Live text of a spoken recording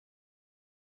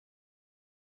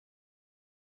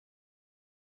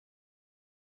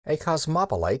A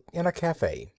Cosmopolite in a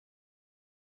Café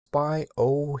by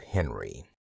O. Henry.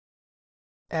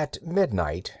 At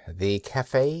midnight the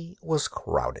café was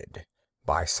crowded.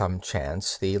 By some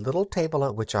chance the little table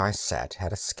at which I sat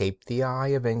had escaped the eye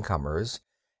of incomers,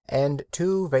 and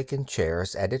two vacant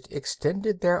chairs at it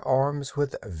extended their arms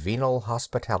with venal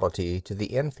hospitality to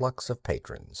the influx of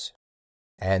patrons.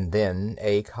 And then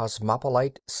a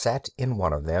Cosmopolite sat in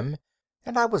one of them,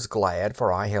 and I was glad,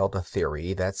 for I held a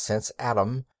theory that since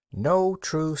Adam no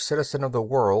true citizen of the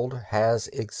world has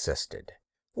existed.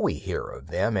 We hear of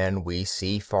them, and we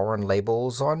see foreign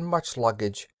labels on much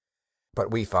luggage,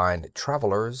 but we find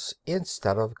travelers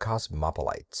instead of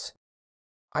cosmopolites.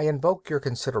 I invoke your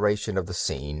consideration of the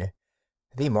scene: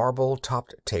 the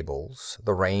marble-topped tables,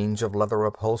 the range of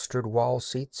leather-upholstered wall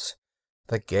seats,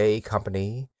 the gay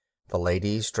company, the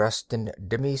ladies dressed in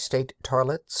demi-state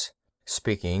toilettes,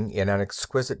 speaking in an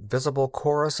exquisite visible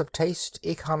chorus of taste,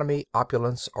 economy,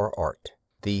 opulence, or art,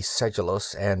 the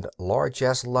sedulous and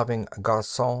largesse-loving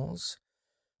garçons,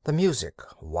 the music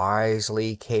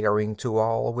wisely catering to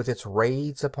all with its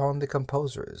raids upon the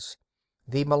composers,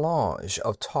 the melange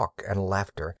of talk and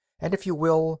laughter, and, if you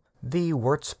will, the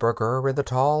Würzburger in the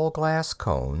tall glass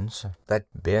cones that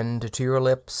bend to your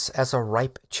lips as a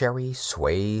ripe cherry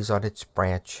sways on its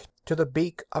branch to the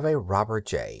beak of a robber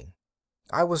jay.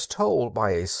 I was told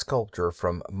by a sculptor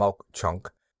from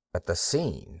Mauch-Chunk that the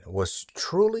scene was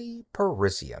truly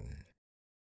Parisian.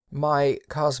 My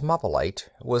Cosmopolite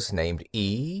was named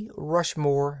E.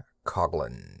 Rushmore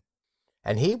Coghlan,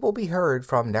 and he will be heard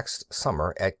from next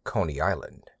summer at Coney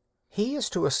Island. He is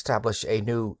to establish a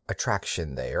new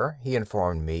attraction there, he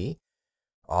informed me,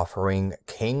 offering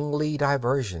kingly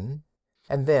diversion,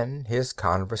 and then his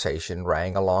conversation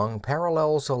ran along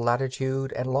parallels of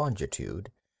latitude and longitude.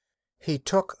 He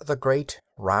took the great,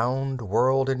 round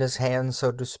world in his hand,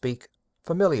 so to speak,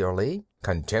 familiarly,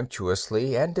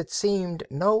 contemptuously, and it seemed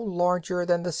no larger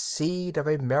than the seed of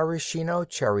a maraschino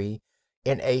cherry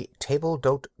in a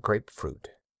table-d'hôte grapefruit.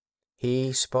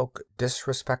 He spoke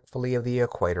disrespectfully of the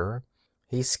equator.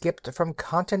 He skipped from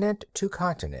continent to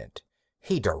continent.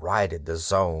 He derided the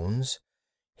zones.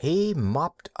 He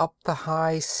mopped up the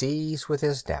high seas with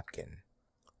his napkin.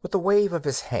 With a wave of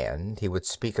his hand he would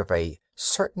speak of a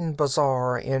certain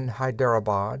bazaar in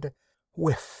Hyderabad.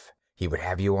 Whiff! He would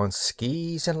have you on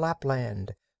skis in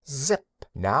Lapland. Zip!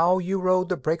 Now you rode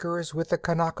the breakers with the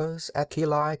Kanakas at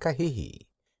Kilai-Kahihi.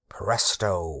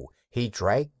 Presto! He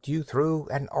dragged you through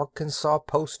an Arkansas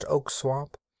post-oak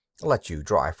swamp, let you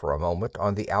dry for a moment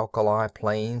on the alkali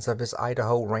plains of his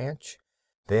Idaho ranch,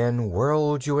 then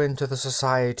whirled you into the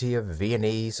society of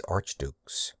Viennese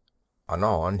archdukes.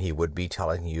 Anon he would be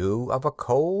telling you of a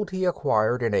cold he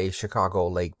acquired in a Chicago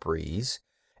lake breeze,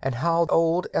 and how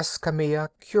old Escamilla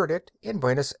cured it in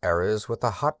Buenos Aires with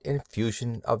a hot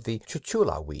infusion of the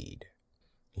chuchula weed.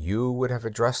 You would have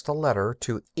addressed a letter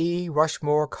to E.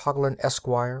 Rushmore Coghlan,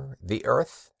 Esquire, the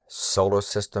Earth, Solar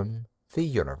System, the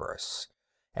Universe,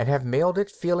 and have mailed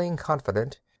it feeling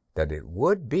confident that it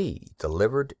would be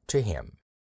delivered to him.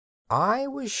 I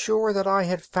was sure that I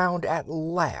had found at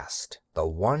last the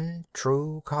one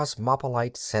true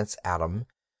Cosmopolite since Adam,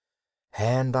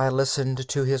 and I listened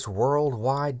to his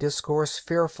world-wide discourse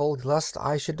fearful lest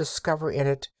I should discover in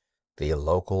it the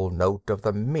local note of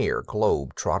the mere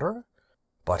globe-trotter.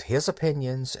 But his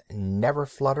opinions never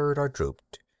fluttered or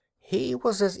drooped. He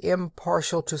was as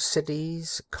impartial to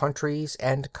cities, countries,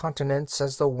 and continents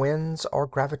as the winds or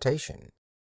gravitation.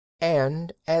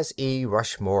 And as E.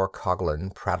 Rushmore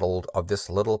Coghlan prattled of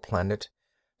this little planet,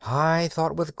 I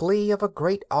thought with glee of a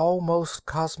great almost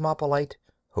cosmopolite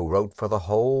who wrote for the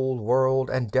whole world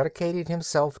and dedicated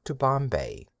himself to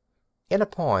Bombay. In a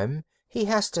poem he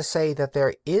has to say that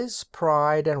there is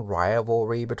pride and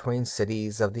rivalry between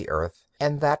cities of the earth,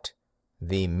 and that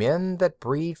the men that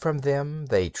breed from them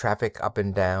they traffic up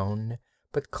and down,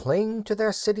 but cling to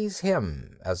their city's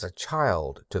hem as a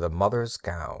child to the mother's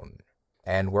gown.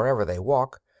 And wherever they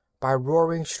walk, by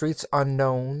roaring streets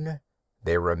unknown,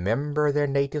 they remember their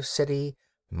native city,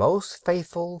 most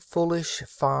faithful, foolish,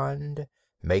 fond,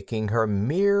 making her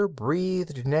mere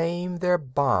breathed name their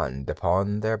bond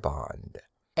upon their bond.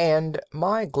 And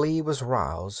my glee was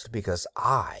roused because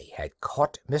I had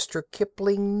caught Mr.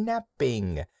 Kipling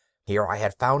napping. Here I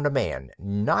had found a man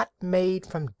not made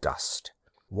from dust,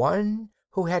 one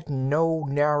who had no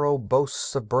narrow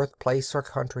boasts of birthplace or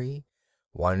country,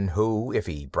 one who, if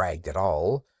he bragged at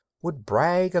all, would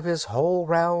brag of his whole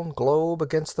round globe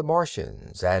against the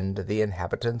Martians and the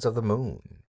inhabitants of the moon.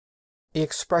 The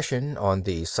expression on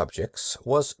these subjects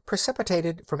was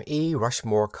precipitated from E.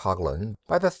 Rushmore Coghlan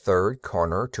by the third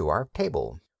corner to our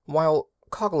table. While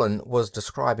Coghlan was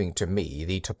describing to me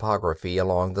the topography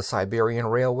along the Siberian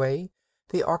Railway,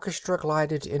 the orchestra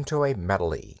glided into a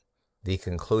medley. The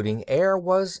concluding air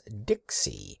was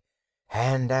Dixie,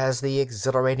 and as the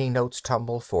exhilarating notes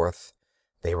tumbled forth,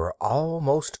 they were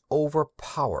almost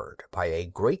overpowered by a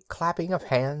great clapping of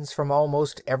hands from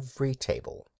almost every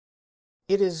table.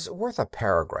 It is worth a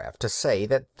paragraph to say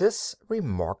that this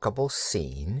remarkable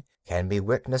scene can be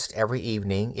witnessed every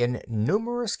evening in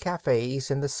numerous cafés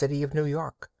in the city of New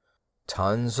York.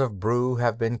 Tons of brew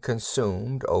have been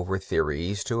consumed over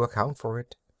theories to account for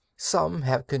it. Some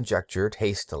have conjectured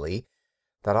hastily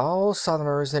that all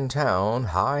Southerners in town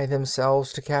hie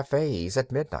themselves to cafés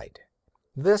at midnight.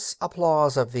 This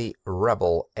applause of the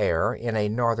rebel air in a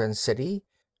northern city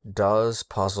does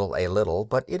puzzle a little,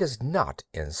 but it is not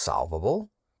insolvable.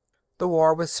 The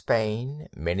war with Spain,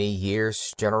 many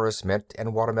years' generous mint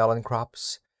and watermelon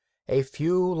crops, a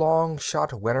few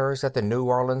long-shot winners at the New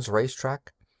Orleans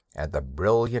racetrack, and the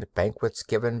brilliant banquets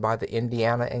given by the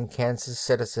Indiana and Kansas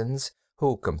citizens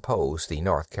who compose the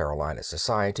North Carolina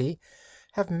Society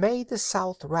have made the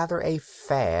South rather a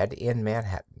fad in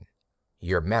Manhattan.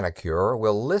 Your manicure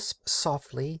will lisp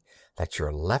softly that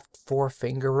your left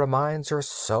forefinger reminds her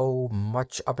so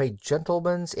much of a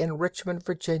gentleman's in Richmond,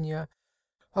 Virginia.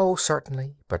 Oh,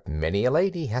 certainly, but many a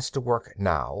lady has to work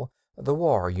now, the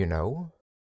war, you know.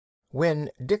 When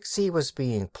Dixie was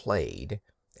being played,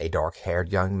 a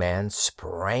dark-haired young man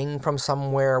sprang from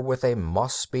somewhere with a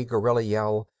must-be gorilla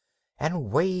yell,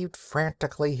 and waved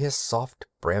frantically his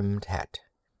soft-brimmed hat.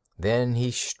 Then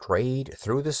he strayed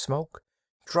through the smoke,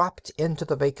 dropped into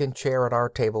the vacant chair at our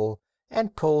table,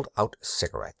 and pulled out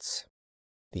cigarettes.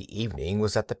 The evening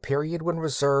was at the period when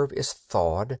reserve is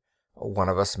thawed. One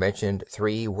of us mentioned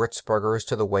 3 Würzburgers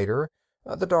to the waiter.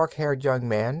 The dark-haired young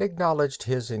man acknowledged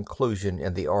his inclusion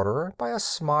in the order by a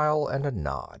smile and a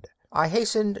nod. I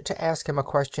hastened to ask him a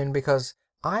question because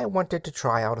I wanted to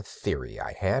try out a theory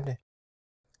I had.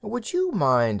 "Would you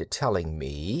mind telling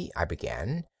me," I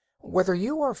began, "whether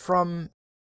you are from—"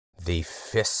 The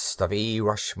fist of E.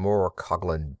 Rushmore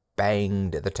Coghlan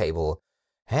banged the table,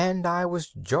 and I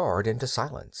was jarred into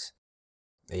silence.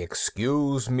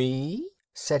 "Excuse me,"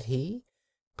 said he,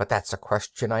 "but that's a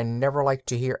question I never like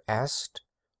to hear asked.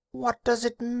 What does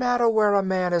it matter where a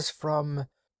man is from?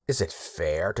 Is it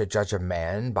fair to judge a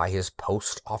man by his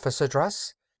post-office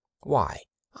address? Why,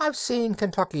 I've seen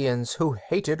Kentuckians who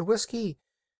hated whiskey,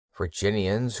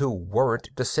 Virginians who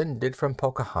weren't descended from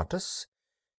Pocahontas,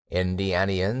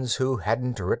 Indianians who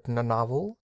hadn't written a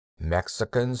novel,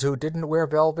 Mexicans who didn't wear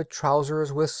velvet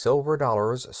trousers with silver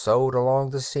dollars sewed along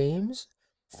the seams,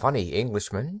 funny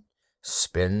Englishmen,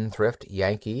 spendthrift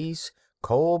Yankees,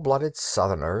 cold-blooded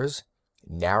Southerners,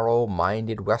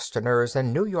 narrow-minded Westerners,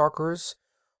 and New Yorkers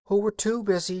who were too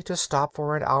busy to stop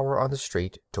for an hour on the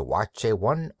street to watch a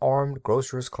one-armed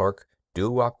grocer's clerk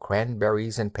do up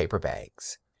cranberries in paper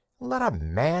bags. Let a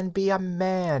man be a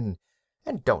man,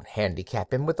 and don't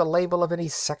handicap him with the label of any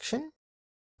section."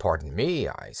 "Pardon me,"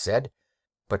 I said,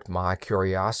 "but my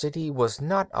curiosity was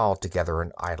not altogether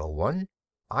an idle one.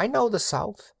 I know the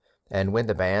South, and when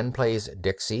the band plays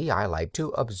Dixie I like to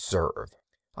observe.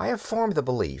 I have formed the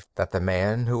belief that the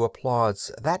man who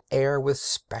applauds that air with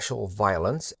special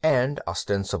violence and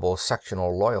ostensible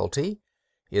sectional loyalty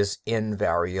is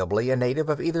invariably a native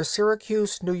of either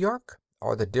Syracuse, New York,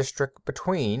 or the district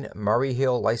between Murray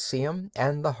Hill Lyceum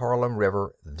and the Harlem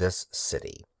River, this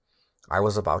city. I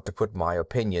was about to put my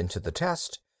opinion to the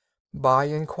test by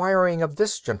inquiring of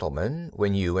this gentleman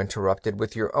when you interrupted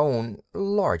with your own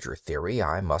larger theory,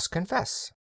 I must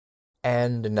confess."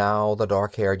 And now the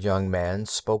dark-haired young man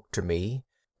spoke to me,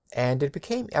 and it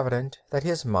became evident that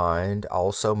his mind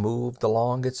also moved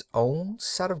along its own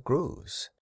set of grooves.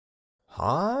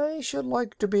 "I should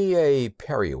like to be a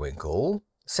periwinkle,"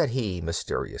 said he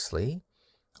mysteriously,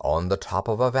 "on the top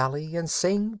of a valley and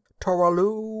sing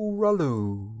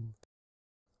Toraloo-raloo."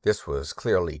 This was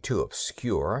clearly too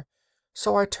obscure,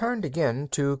 so I turned again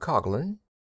to Coghlan.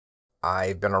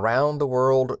 "I've been around the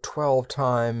world 12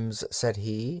 times," said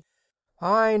he.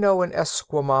 "I know an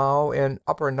Esquimau in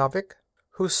Upernavik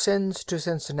who sends to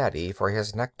Cincinnati for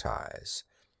his neckties,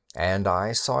 and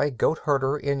I saw a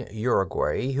goat-herder in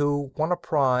Uruguay who won a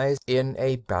prize in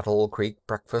a Battle Creek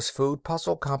breakfast food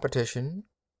puzzle competition.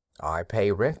 I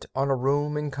pay rent on a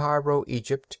room in Cairo,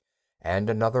 Egypt, and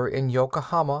another in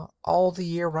Yokohama all the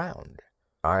year round.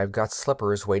 I've got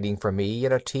slippers waiting for me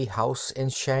at a tea-house in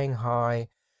Shanghai,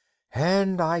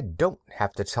 and I don't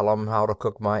have to tell 'em how to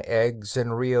cook my eggs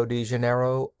in Rio de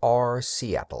Janeiro or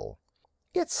Seattle.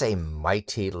 It's a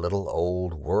mighty little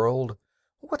old world.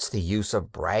 What's the use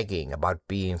of bragging about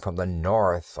being from the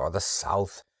North or the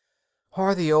South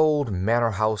or the old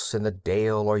manor house in the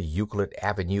Dale or Euclid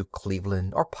Avenue,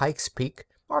 Cleveland, or Pikes Peak,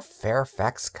 or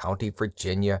Fairfax County,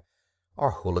 Virginia,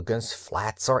 or Hooligan's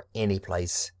Flats, or any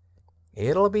place.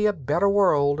 It'll be a better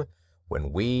world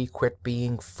when we quit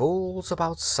being fools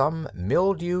about some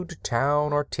mildewed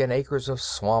town or 10 acres of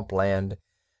swamp land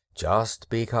just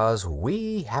because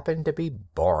we happen to be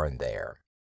born there.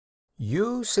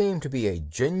 "You seem to be a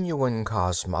genuine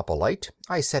cosmopolite,"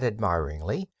 I said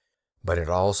admiringly, "but it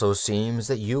also seems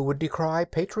that you would decry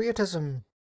patriotism."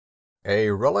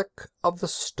 "A relic of the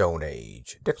Stone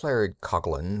Age," declared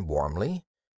Coghlan warmly.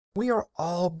 "We are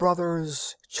all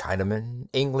brothers, Chinamen,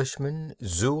 Englishmen,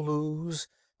 Zulus,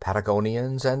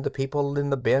 Patagonians, and the people in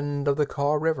the bend of the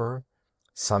Kaw River.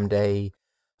 Some day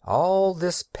all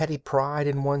this petty pride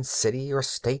in one city or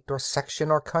state or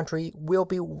section or country will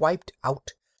be wiped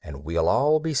out, and we'll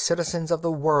all be citizens of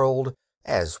the world,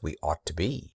 as we ought to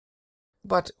be."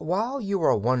 "But while you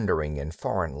are wandering in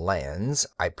foreign lands,"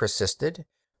 I persisted,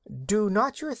 "do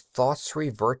not your thoughts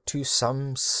revert to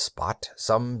some spot,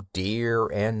 some dear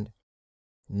and—"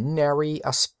 "Nary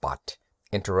a spot,"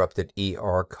 interrupted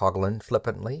E.R. Coghlan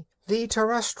flippantly. "The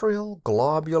terrestrial,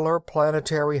 globular,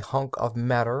 planetary hunk of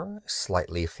matter,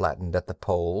 slightly flattened at the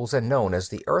poles and known as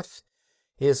the Earth,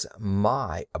 is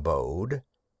my abode.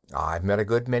 I've met a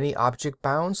good many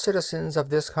object-bound citizens of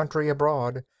this country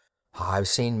abroad. I've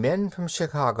seen men from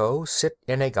Chicago sit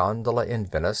in a gondola in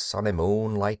Venice on a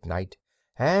moonlight night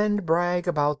and brag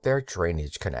about their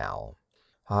drainage canal.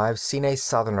 I've seen a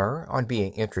Southerner, on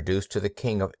being introduced to the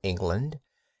King of England,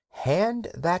 hand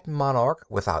that monarch,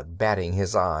 without batting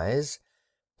his eyes,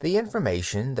 the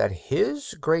information that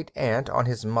his great-aunt on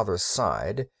his mother's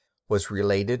side was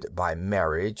related by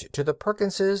marriage to the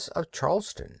Perkinses of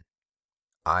Charleston.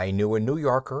 I knew a New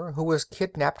Yorker who was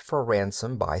kidnapped for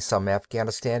ransom by some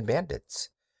Afghanistan bandits.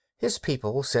 His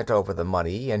people sent over the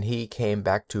money and he came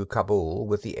back to Kabul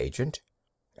with the agent.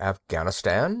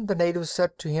 'Afghanistan?' the natives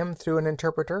said to him through an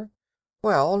interpreter.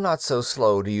 'Well, not so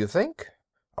slow, do you think?'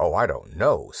 'Oh, I don't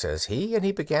know,' says he, and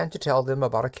he began to tell them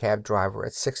about a cab driver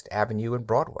at 6th Avenue and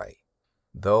Broadway.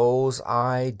 Those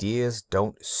ideas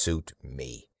don't suit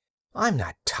me. I'm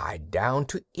not tied down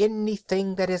to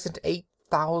anything that isn't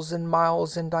 8,000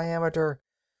 miles in diameter.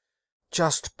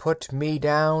 Just put me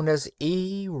down as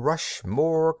E.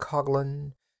 Rushmore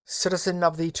Coghlan, citizen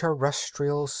of the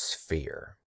terrestrial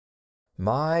sphere."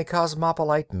 My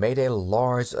cosmopolite made a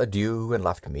large adieu and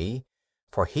left me,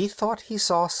 for he thought he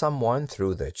saw someone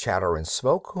through the chatter and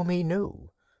smoke whom he knew.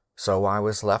 So I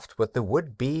was left with the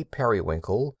would-be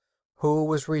periwinkle, who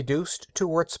was reduced to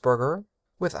Würzburger,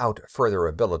 without further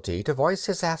ability to voice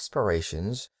his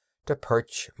aspirations to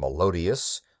perch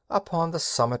melodious upon the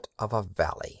summit of a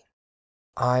valley.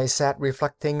 I sat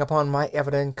reflecting upon my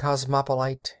evident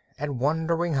cosmopolite, and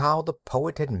wondering how the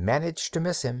poet had managed to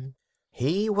miss him.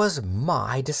 He was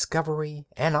my discovery,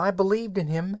 and I believed in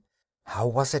him. How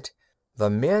was it? "The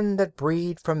men that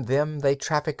breed from them they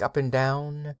traffic up and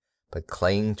down, but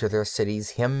cling to their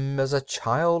city's hem as a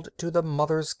child to the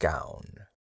mother's gown."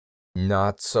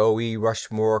 Not so E.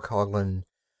 Rushmore Coghlan.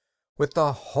 With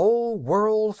the whole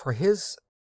world for his—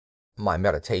 My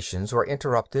meditations were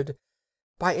interrupted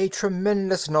by a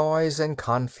tremendous noise and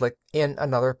conflict in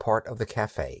another part of the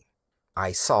café.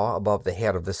 I saw above the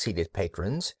head of the seated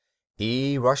patrons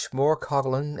E. Rushmore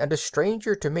Coghlan and a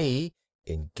stranger to me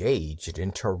engaged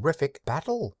in terrific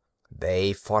battle.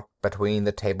 They fought between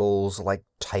the tables like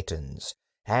Titans,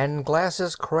 and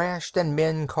glasses crashed and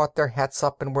men caught their hats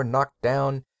up and were knocked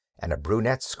down, and a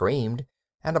brunette screamed,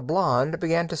 and a blonde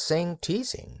began to sing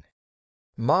teasing.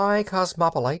 My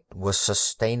cosmopolite was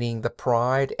sustaining the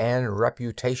pride and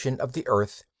reputation of the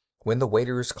Earth when the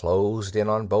waiters closed in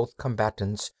on both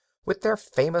combatants with their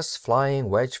famous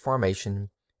flying wedge formation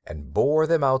and bore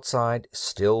them outside,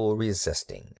 still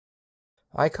resisting.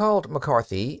 I called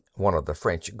McCarthy, one of the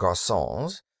French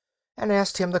garçons, and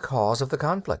asked him the cause of the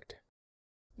conflict.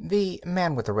 "The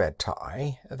man with the red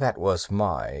tie, that was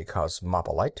my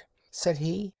cosmopolite," said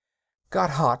he, "got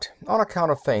hot on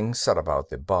account of things said about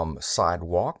the bum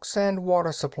sidewalks and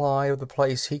water supply of the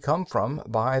place he come from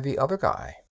by the other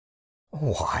guy."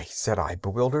 "Why," said I,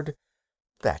 bewildered,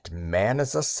 "that man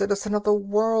is a citizen of the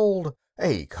world,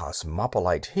 a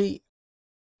cosmopolite. He—"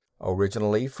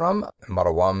 "Originally from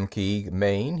Mattawamkeag,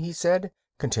 Maine," he said,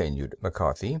 continued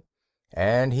McCarthy,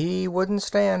 "and he wouldn't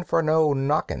stand for no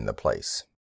knocking the place."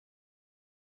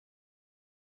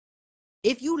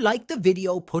 If you like the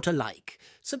video, put a like,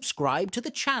 subscribe to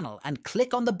the channel and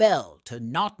click on the bell to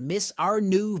not miss our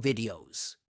new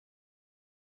videos.